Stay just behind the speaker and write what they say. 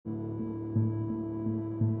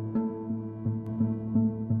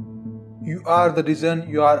You are the reason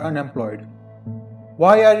you are unemployed.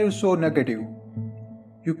 Why are you so negative?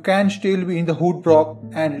 You can still be in the hood block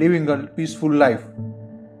and living a peaceful life.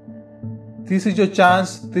 This is your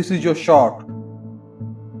chance, this is your shot.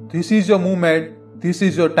 This is your moment, this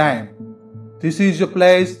is your time. This is your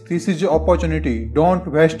place, this is your opportunity. Don't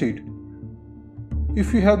waste it.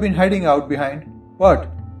 If you have been hiding out behind, what?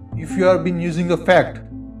 If you have been using the fact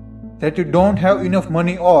that you don't have enough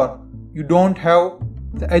money or you don't have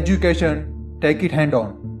the education, take it hand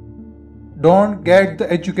on. Don't get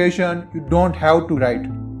the education, you don't have to write.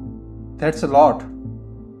 That's a lot.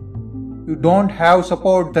 You don't have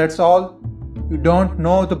support, that's all. You don't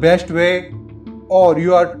know the best way, or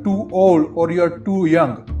you are too old or you are too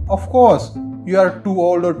young. Of course, you are too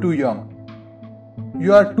old or too young.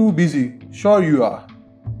 You are too busy, sure you are.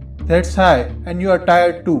 That's high, and you are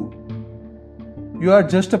tired too. You are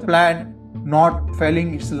just a plant, not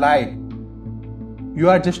failing its lie. You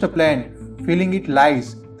are just a plant, feeling it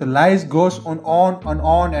lies. The lies goes on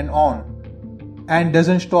and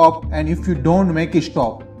doesn't stop, and if you don't make it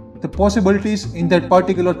stop, the possibilities in that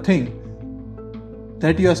particular thing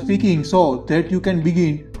that you are speaking so that you can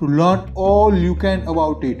begin to learn all you can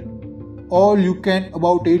about it. All you can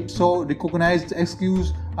about it, so recognize the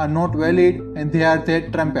excuses are not valid and they are there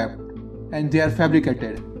trumped and they are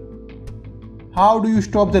fabricated. How do you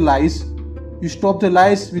stop the lies? You stop the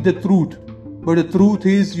lies with the truth. But the truth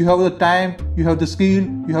is you have the time, you have the skill,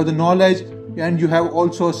 you have the knowledge, and you have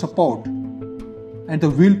also support and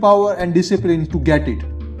the willpower and discipline to get it.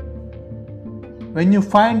 When you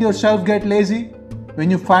find yourself get lazy,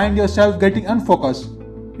 when you find yourself getting unfocused,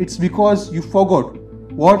 it's because you forgot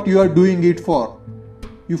what you are doing it for.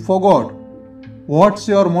 You forgot what's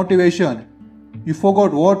your motivation. You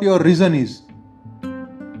forgot what your reason is.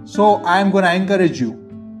 So I am gonna encourage you.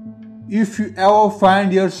 If you ever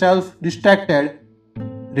find yourself distracted,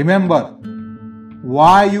 remember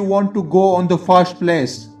why you want to go on the first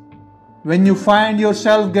place. When you find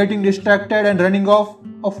yourself getting distracted and running off,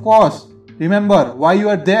 of course, remember why you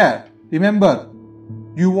are there. Remember,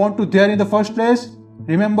 you want to there in the first place.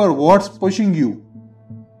 Remember what's pushing you.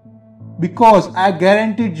 Because I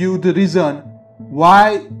guaranteed you the reason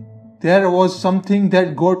why there was something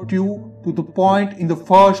that got you to the point in the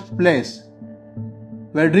first place.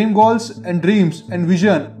 Where dream goals and dreams and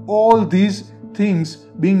vision, all these things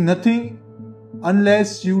being nothing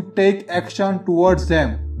unless you take action towards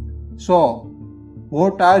them. So,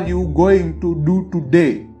 what are you going to do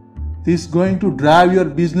today? This is going to drive your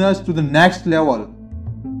business to the next level.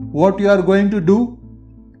 What you are going to do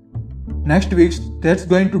next week, that's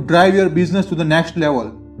going to drive your business to the next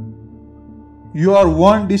level. You are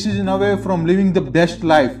one decision away from living the best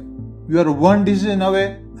life. You are one decision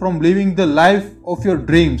away from living the life of your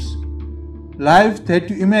dreams. Life that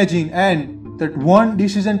you imagine, and that one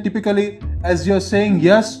decision typically as you are saying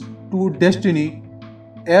yes to destiny,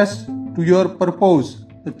 yes to your purpose.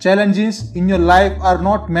 The challenges in your life are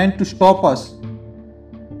not meant to stop us.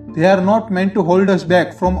 They are not meant to hold us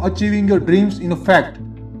back from achieving your dreams in fact.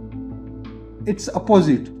 It's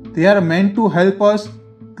opposite. They are meant to help us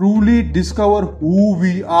truly discover who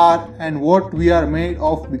we are and what we are made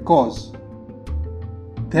of, because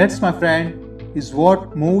that's, my friend, is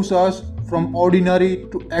what moves us from ordinary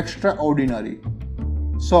to extraordinary.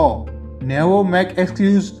 So, never make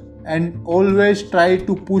excuse and always try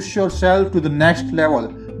to push yourself to the next level,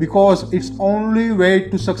 because it's only way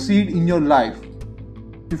to succeed in your life.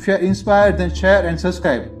 If you are inspired, then share and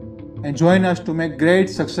subscribe and join us to make great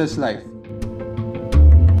success life.